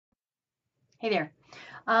Hey there.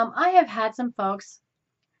 I have had some folks,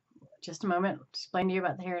 just a moment, I'll explain to you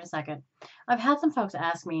about the hair in a second. I've had some folks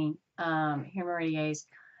ask me here in Meridia's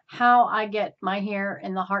how I get my hair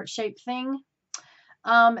in the heart shape thing.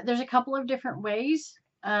 There's a couple of different ways,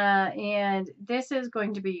 and this is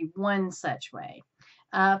going to be one such way.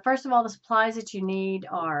 First of all, the supplies that you need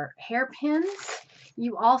are hairpins.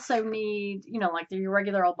 You also need, like your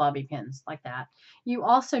regular old bobby pins, like that. You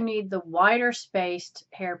also need the wider spaced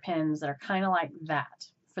hairpins that are kind of like that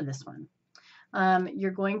for this one.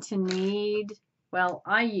 You're going to need, well,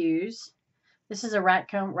 this is a rat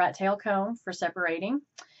tail comb for separating.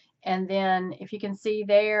 And then if you can see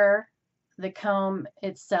there, the comb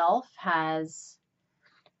itself has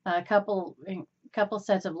a couple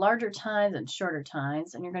sets of larger tines and shorter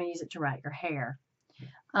tines, and you're going to use it to rat your hair.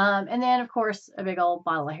 And then, of course, a big old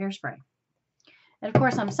bottle of hairspray. And of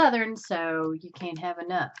course, I'm Southern, so you can't have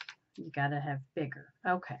enough. You got to have bigger.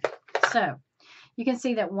 Okay, so you can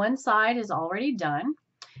see that one side is already done,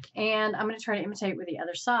 and I'm going to try to imitate with the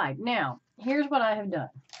other side. Now, here's what I have done.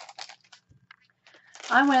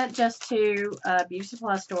 I went just to a beauty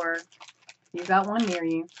supply store. You've got one near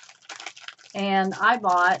you. And I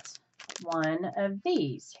bought one of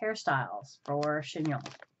these hairstyles for chignon.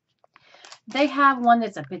 They have one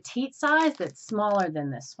that's a petite size that's smaller than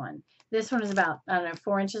this one. This one is about, I don't know,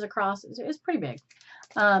 4 inches across. It's pretty big.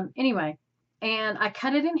 Anyway, and I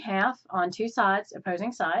cut it in half on two sides,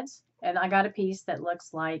 opposing sides, and I got a piece that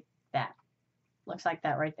looks like that. Looks like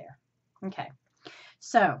that right there. Okay.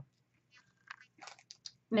 So,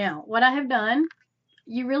 now, what I have done,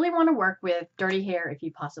 you really want to work with dirty hair if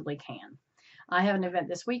you possibly can. I have an event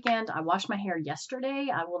this weekend. I washed my hair yesterday.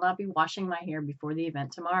 I will not be washing my hair before the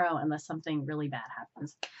event tomorrow unless something really bad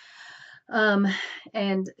happens.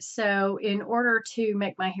 And so in order to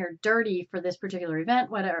make my hair dirty for this particular event,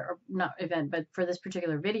 whatever, not event, but for this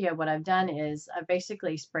particular video, what I've done is I've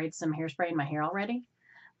basically sprayed some hairspray in my hair already.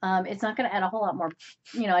 It's not going to add a whole lot more,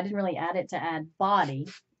 I didn't really add it to add body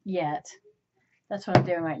yet. That's what I'm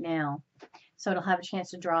doing right now. So it'll have a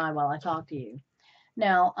chance to dry while I talk to you.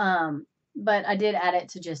 Now, but I did add it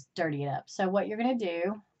to just dirty it up. So what you're going to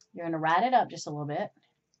do, you're going to rat it up just a little bit.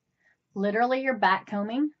 Literally your back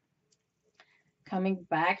coming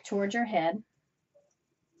back towards your head.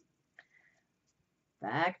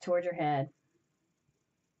 Back towards your head.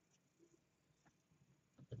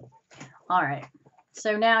 All right.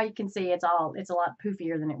 So now you can see it's a lot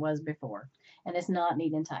poofier than it was before. And it's not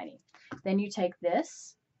neat and tidy. Then you take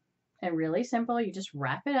this, and really simple, you just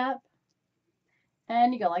wrap it up.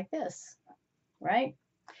 And you go like this, right?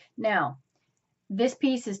 Now, this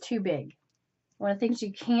piece is too big. One of the things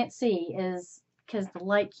you can't see is, because the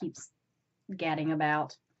light keeps gadding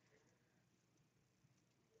about,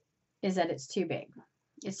 is that it's too big.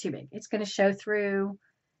 It's too big. It's going to show through.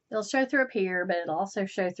 It'll show through up here, but it'll also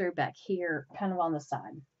show through back here, kind of on the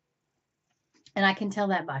side. And I can tell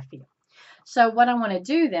that by feel. So what I want to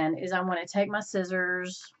do then is I want to take my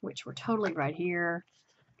scissors, which were totally right here.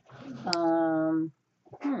 Oh,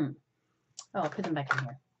 I'll put them back in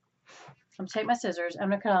here. I'm going to take my scissors. I'm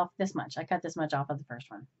going to cut off this much. I cut this much off of the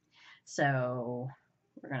first one. So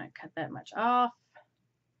we're going to cut that much off.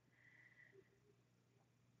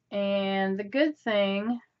 And the good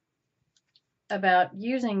thing about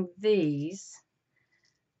using these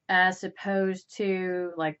as opposed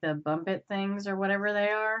to like the bump it things or whatever they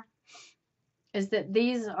are is that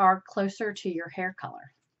these are closer to your hair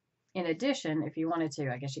color. In addition, if you wanted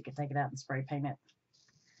to, I guess you could take it out and spray paint it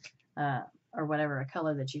or whatever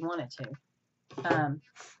color that you wanted to.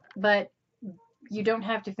 But you don't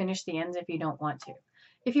have to finish the ends if you don't want to.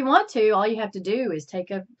 If you want to, all you have to do is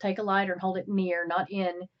take a lighter and hold it near, not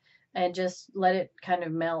in, and just let it kind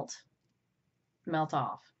of melt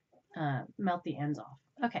off, melt the ends off.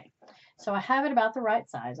 Okay, so I have it about the right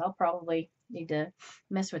size. I'll probably need to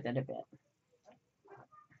mess with it a bit.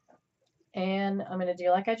 And I'm going to do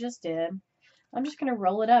like I just did. I'm just going to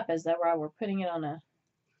roll it up as though I were putting it on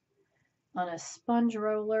a sponge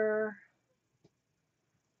roller.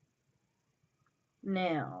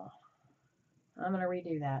 Now, I'm going to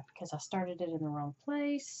redo that because I started it in the wrong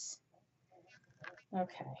place.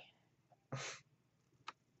 Okay.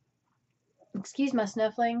 Excuse my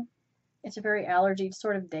snuffling. It's a very allergy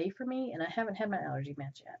sort of day for me, and I haven't had my allergy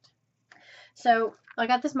meds yet. So I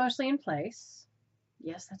got this mostly in place.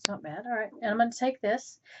 Yes, that's not bad. All right, and I'm going to take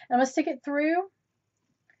this, and I'm going to stick it through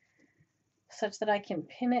such that I can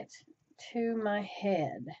pin it to my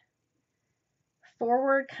head.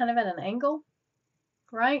 Forward, kind of at an angle,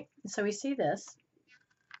 right? So we see this.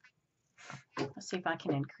 Let's see if I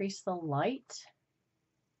can increase the light.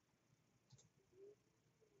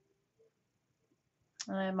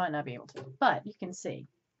 I might not be able to, but you can see.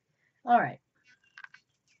 All right.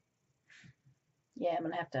 Yeah, I'm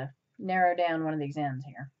going to have to narrow down one of these ends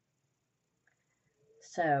here.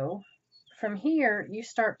 So from here, you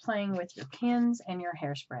start playing with your pins and your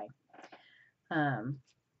hairspray.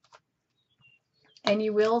 And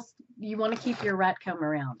you want to keep your rat comb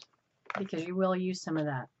around because you will use some of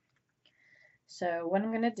that. So what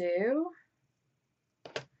I'm going to do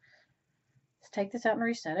is take this out and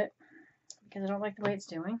reset it because I don't like the way it's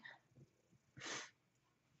doing.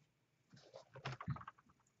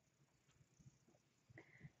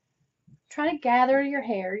 Try to gather your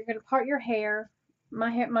hair. You're going to part your hair.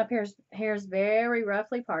 My hair is very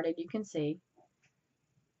roughly parted, you can see.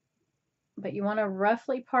 But you want to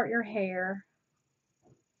roughly part your hair.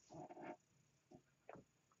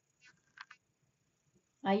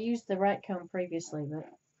 I used the rat comb previously, but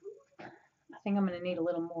I think I'm going to need a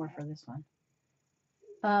little more for this one.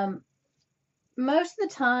 Most of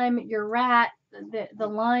the time, your the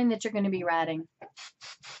line that you're going to be ratting,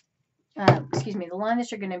 the line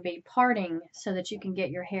that you're going to be parting so that you can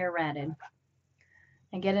get your hair ratted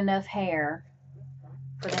and get enough hair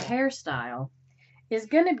for the hairstyle is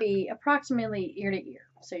going to be approximately ear to ear.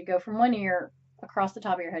 So you go from one ear across the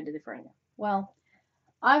top of your head to the front ear. Well,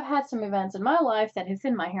 I've had some events in my life that have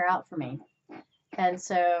thinned my hair out for me, and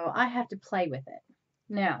so I have to play with it.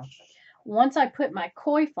 Now, once I put my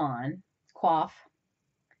coif on,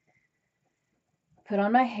 put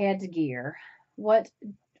on my head's gear, what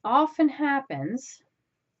often happens,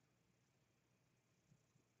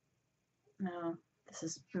 no, this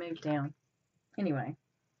is moved down. Anyway,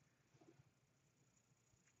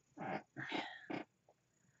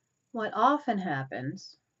 what often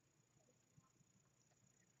happens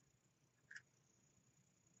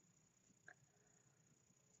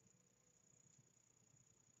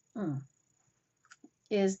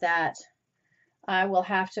is that I will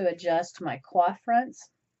have to adjust my coif fronts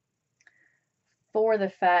for the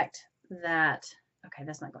fact that, okay,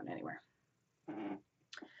 that's not going anywhere.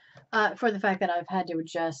 For the fact that I've had to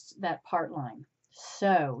adjust that part line.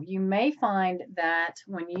 So you may find that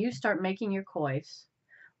when you start making your coifs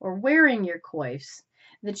or wearing your coifs,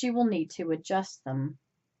 that you will need to adjust them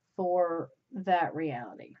for that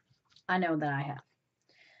reality. I know that I have.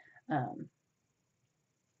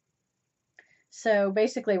 So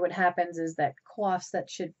basically what happens is that coifs that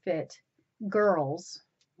should fit girls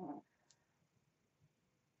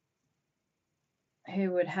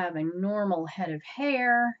who would have a normal head of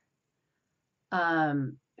hair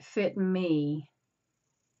fit me.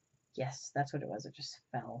 Yes, that's what it was. It just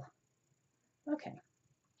fell. Okay.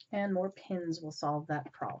 And more pins will solve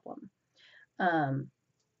that problem.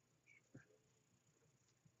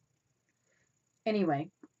 Anyway,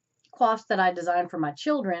 coifs that I designed for my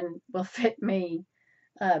children will fit me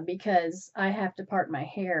because I have to part my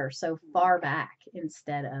hair so far back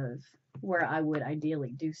instead of where I would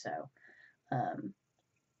ideally do so.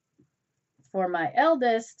 For my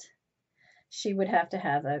eldest, she would have to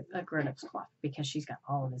have a grown-up's coif because she's got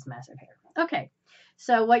all of this massive hair. Okay,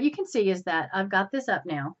 so what you can see is that I've got this up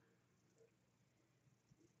now.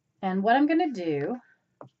 And what I'm going to do,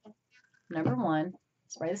 number one,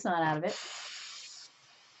 spray the snot out of it,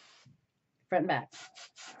 front and back.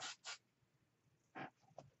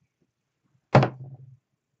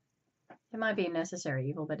 It might be a necessary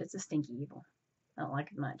evil, but it's a stinky evil. I don't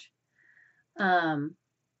like it much.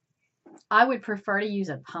 I would prefer to use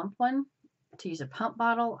a pump one. To use a pump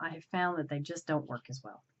bottle, I have found that they just don't work as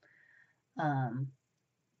well. And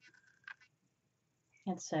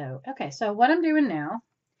so, okay, so what I'm doing now,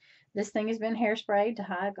 this thing has been hairsprayed to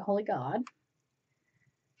high holy God.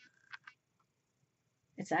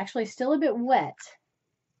 It's actually still a bit wet.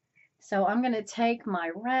 So I'm going to take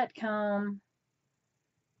my rat comb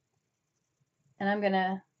and I'm going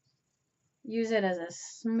to use it as a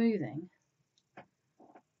smoothing.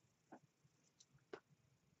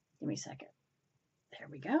 Give me a second. There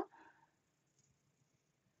we go.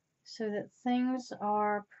 So that things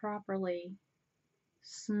are properly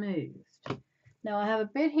smoothed. Now I have a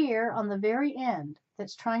bit here on the very end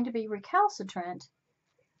that's trying to be recalcitrant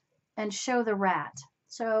and show the rat.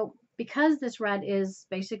 So because this rat is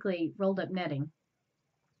basically rolled up netting,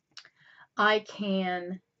 I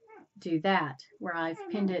can do that where I've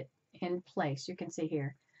pinned it in place. You can see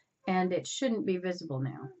here. And it shouldn't be visible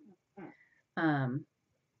now. There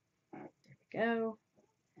we go.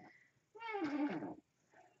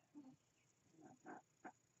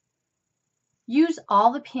 Use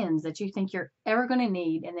all the pins that you think you're ever going to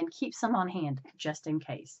need and then keep some on hand just in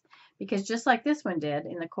case. Because just like this one did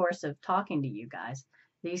in the course of talking to you guys,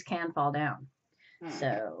 these can fall down.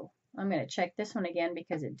 So I'm going to check this one again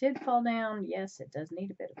because it did fall down. Yes, it does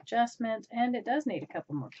need a bit of adjustment, and it does need a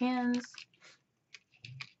couple more pins.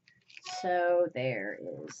 So there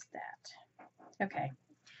is that. Okay,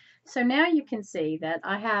 so now you can see that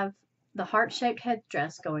I have the heart-shaped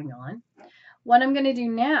headdress going on. What I'm going to do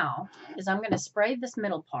now is I'm going to spray this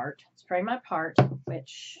middle part, spray my part,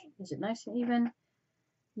 which, is it nice and even?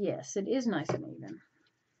 Yes, it is nice and even.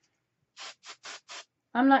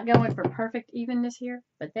 I'm not going for perfect evenness here,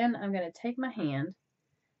 but then I'm going to take my hand,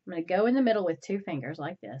 I'm going to go in the middle with 2 fingers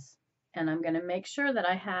like this, and I'm going to make sure that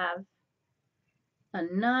I have a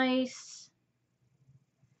nice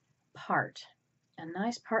part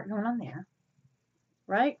going on there,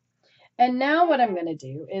 right? And now what I'm going to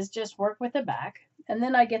do is just work with the back, and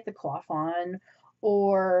then I get the coif on,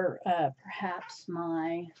 or perhaps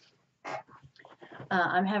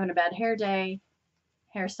I'm having a bad hair day,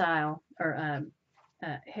 hairstyle, or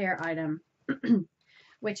hair item,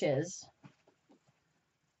 which is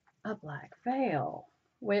a black veil,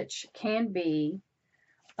 which can be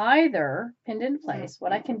either pinned in place.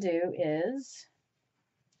 What I can do is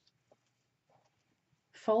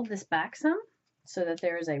fold this back some so that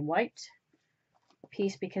there is a white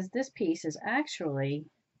piece, because this piece is actually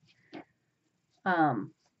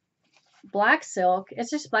black silk. It's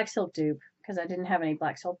just black silk dupe because I didn't have any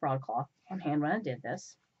black silk broadcloth on hand when I did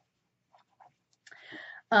this.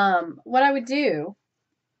 What I would do,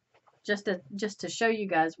 just to show you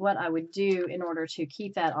guys what I would do in order to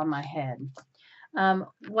keep that on my head.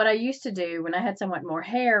 What I used to do when I had somewhat more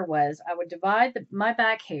hair was I would divide my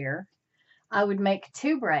back hair. I would make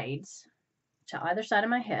 2 braids to either side of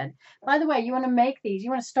my head. By the way, you want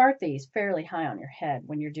to start these fairly high on your head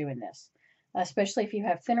when you're doing this, especially if you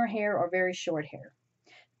have thinner hair or very short hair,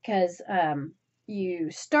 because the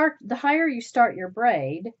higher you start your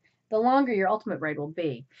braid, the longer your ultimate braid will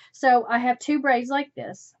be. So I have 2 braids like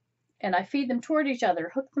this, and I feed them toward each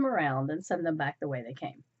other, hook them around, and send them back the way they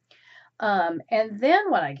came. And then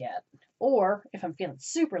what I get, or if I'm feeling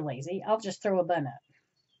super lazy, I'll just throw a bun up.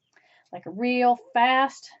 Like a real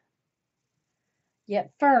fast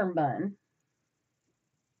yet firm bun.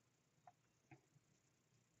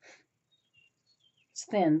 It's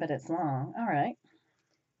thin, but it's long. All right.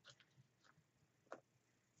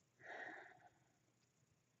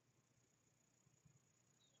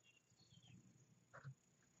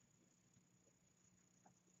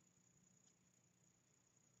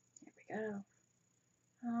 Here we go.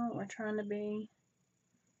 Oh, we're trying to be...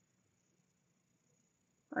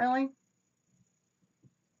 Really?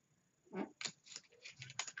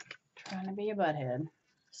 Trying to be a butthead.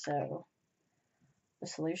 So, the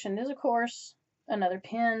solution is, of course, another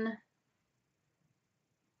pin.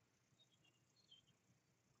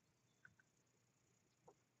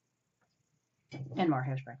 And more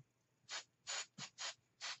hairspray.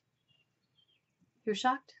 Who's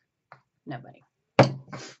shocked? Nobody.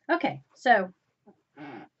 Okay, so,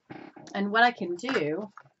 and what I can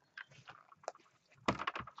do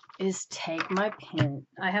is take my pin.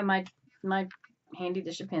 I have my handy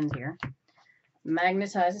dish of pins here.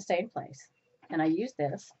 Magnetize and stay in place. And I use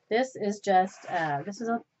this. This is just, this is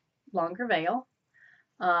a longer veil,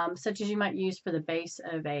 such as you might use for the base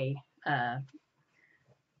of a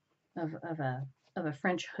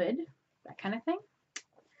French hood, that kind of thing.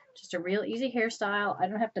 Just a real easy hairstyle. I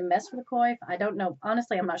don't have to mess with the coif. I don't know.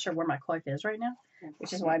 Honestly, I'm not sure where my coif is right now,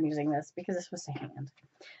 which is why I'm using this, because this was to hand.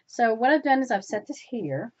 So what I've done is I've set this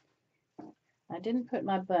here. I didn't put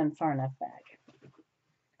my bun far enough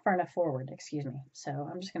forward, excuse me. So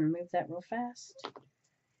I'm just going to move that real fast.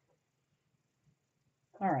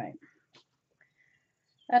 All right.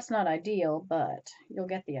 That's not ideal, but you'll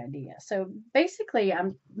get the idea. So basically, I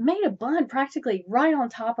made a bun practically right on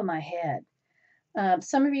top of my head.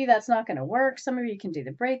 Some of you, that's not going to work. Some of you can do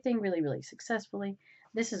the braid thing really, really successfully.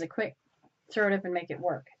 This is a quick throw it up and make it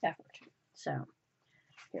work effort. So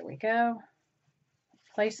here we go.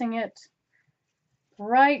 Placing it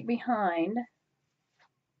right behind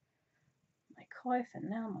my coif, and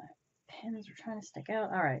now my pins are trying to stick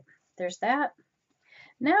out. All right, there's that.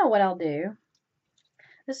 Now what I'll do,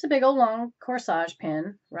 this is a big old long corsage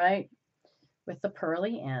pin, right, with the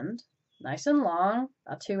pearly end, nice and long,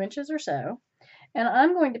 about 2 inches or so. And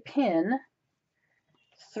I'm going to pin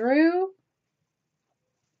through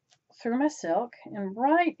my silk and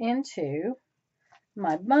right into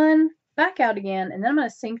my bun, back out again, and then I'm going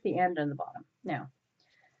to sink the end in the bottom. Now,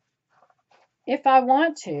 if I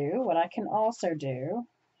want to, what I can also do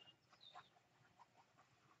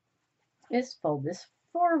is fold this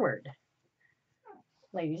forward,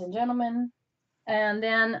 ladies and gentlemen, and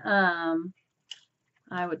then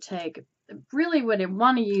I would take really what I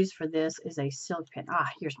want to use for this is a silk pin.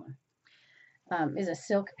 Here's one. Is a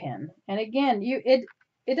silk pin. And again,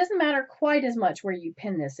 it doesn't matter quite as much where you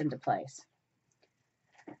pin this into place.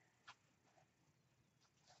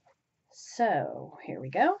 So here we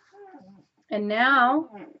go. And now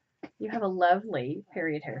you have a lovely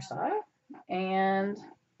period hairstyle. And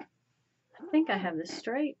I think I have this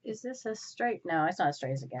straight. Is this as straight? No, it's not as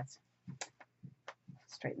straight as it gets.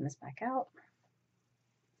 Straighten this back out.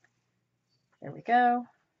 There we go.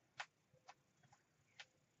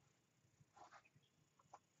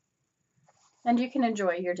 And you can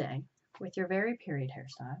enjoy your day with your very period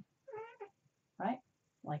hairstyle, right?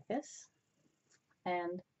 Like this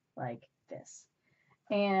and like this.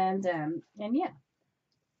 And yeah.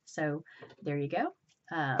 So there you go.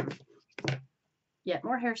 Yet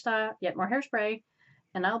more hairstyle, yet more hairspray,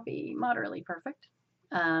 and I'll be moderately perfect.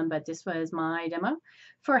 But this was my demo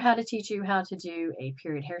for how to teach you how to do a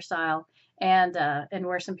period hairstyle and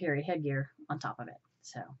wear some period headgear on top of it.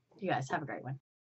 So you guys have a great one.